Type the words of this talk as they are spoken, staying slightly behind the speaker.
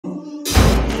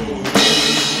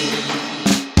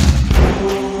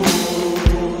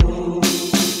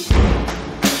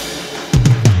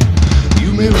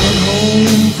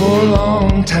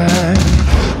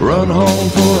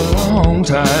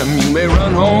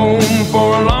home for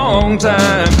a long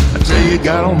time. I tell you,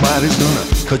 God Almighty's gonna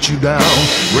cut you down.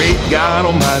 Great God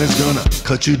Almighty's gonna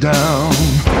cut you down.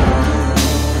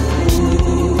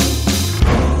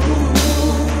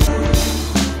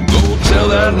 Go tell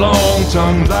that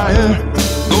long-tongued liar,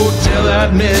 go tell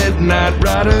that midnight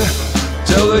rider,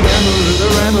 tell the gambler, the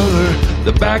rambler,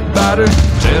 the backbiter,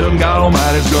 tell him God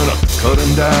Almighty's gonna cut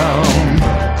him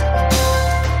down.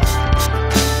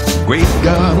 Great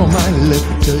God Almighty, let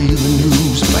me tell you the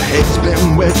news. My head's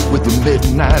been wet with the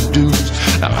midnight dews.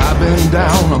 Now I've been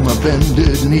down on my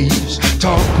bended knees,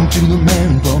 talking to the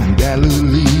man from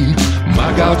Galilee.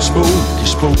 My God spoke, he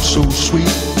spoke so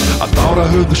sweet, I thought I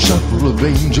heard the shuffle of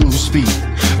angels' feet.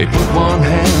 He put one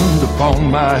hand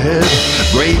upon my head.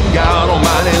 Great God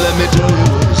Almighty, let me tell you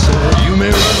what he said. You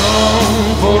may run on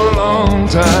for a long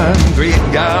time, great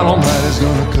God Almighty's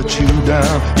gonna cut you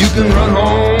down. You can run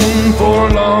on for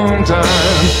a long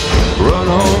time, run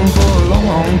on for a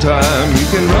long time. You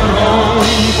can run on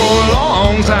for a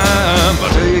long time. I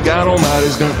tell you, God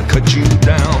Almighty's gonna cut you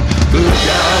down. Good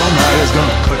God Almighty's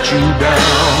gonna cut you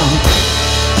down.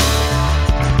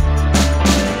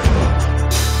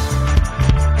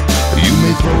 You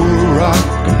may throw a rock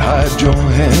and hide your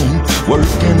hand,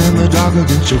 working in the dark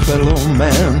against your fellow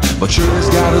man. But sure as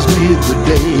God has made the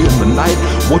day and the night,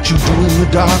 what you do in the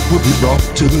dark will be brought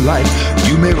to light.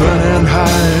 You may run and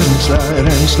hide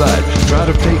and slide, try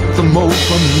to take the mote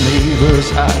from the neighbor's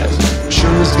eyes.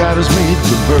 Sure as God has made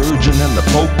the virgin and the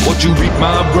pope, what you reap,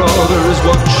 my brother, is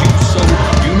what you sow.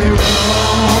 You may run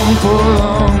on for a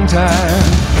long time,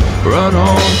 run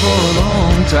on for a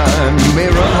long time. You may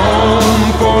run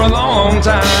on for a long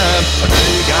time. I tell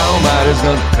you, God Almighty's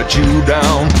gonna cut you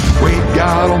down. Great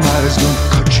God Almighty's gonna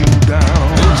cut you down.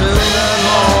 Go tell that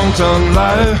long-tongued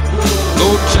liar, go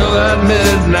tell that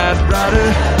midnight rider,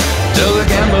 tell the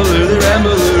gambler, the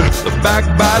rambler, the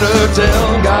backbiter, tell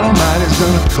God Almighty's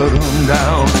gonna cut him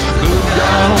down. Good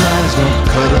God Almighty's gonna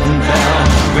cut him down.